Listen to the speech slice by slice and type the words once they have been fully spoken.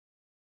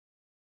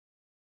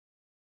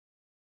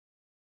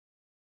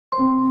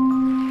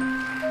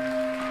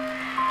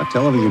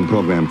television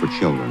program for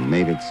children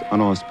made its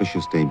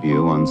unauspicious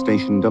debut on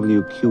station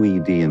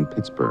WQED in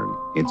Pittsburgh.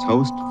 Its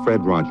host,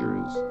 Fred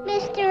Rogers.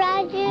 Mr.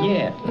 Rogers?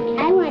 Yeah.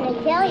 I want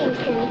to tell you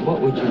something. What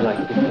would you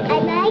like to tell me? I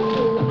like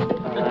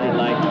you. I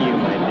like you,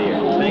 my dear.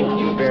 Thank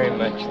you very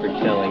much for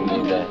telling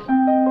me that.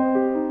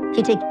 If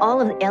you take all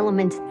of the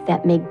elements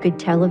that make good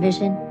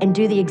television and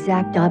do the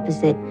exact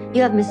opposite,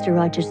 you have Mr.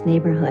 Rogers'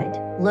 Neighborhood.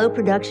 Low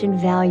production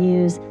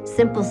values,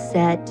 simple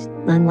set,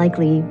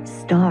 unlikely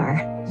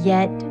star.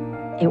 Yet,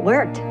 it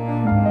worked.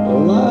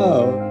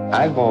 Hello.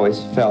 I've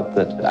always felt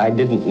that I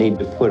didn't need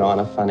to put on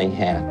a funny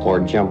hat or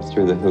jump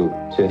through the hoop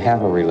to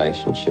have a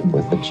relationship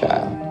with a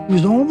child. He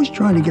was always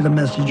trying to get a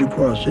message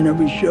across in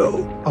every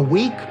show. A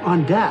week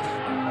on death.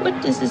 What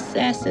does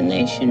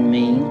assassination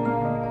mean?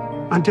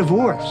 On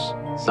divorce.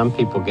 Some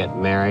people get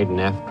married,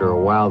 and after a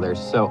while, they're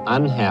so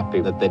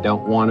unhappy that they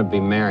don't want to be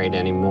married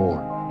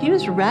anymore. He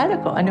was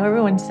radical. I know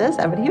everyone says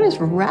that, but he was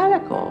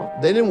radical.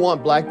 They didn't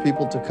want black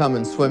people to come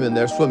and swim in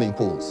their swimming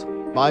pools.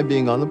 My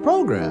being on the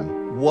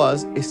program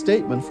was a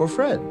statement for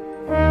Fred.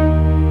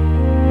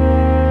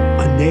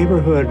 A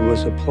neighborhood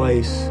was a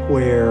place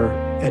where,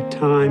 at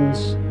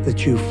times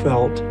that you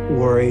felt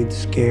worried,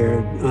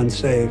 scared,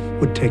 unsafe,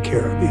 would take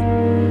care of you.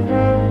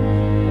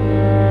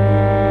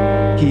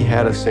 He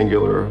had a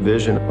singular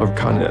vision of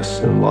kindness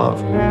and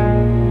love.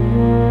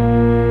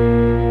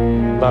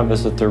 Love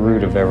is at the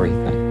root of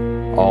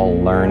everything. All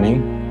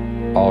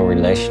learning, all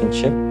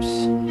relationships,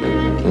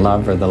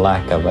 love or the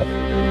lack of it.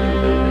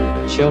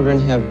 Children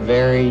have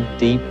very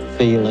deep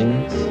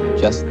feelings,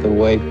 just the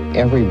way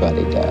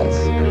everybody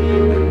does.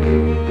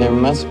 There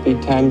must be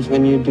times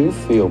when you do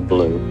feel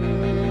blue.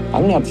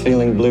 I'm not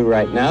feeling blue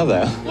right now,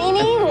 though. Me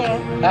neither.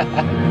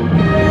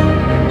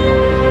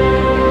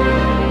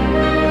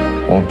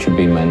 Won't you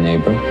be my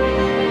neighbor?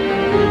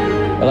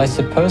 Well, I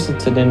suppose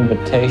it's an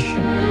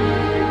invitation.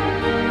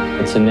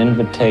 It's an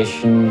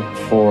invitation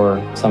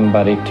for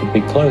somebody to be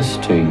close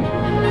to you.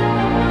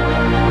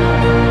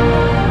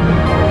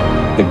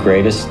 The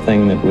greatest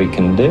thing that we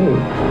can do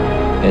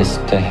is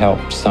to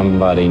help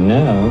somebody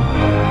know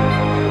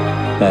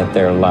that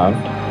they're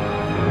loved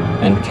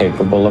and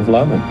capable of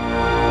loving.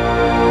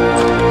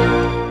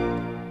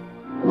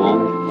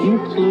 Won't you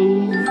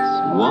please,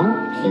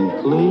 won't you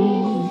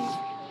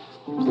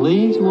please,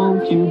 please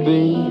won't you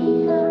be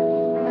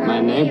my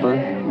neighbor?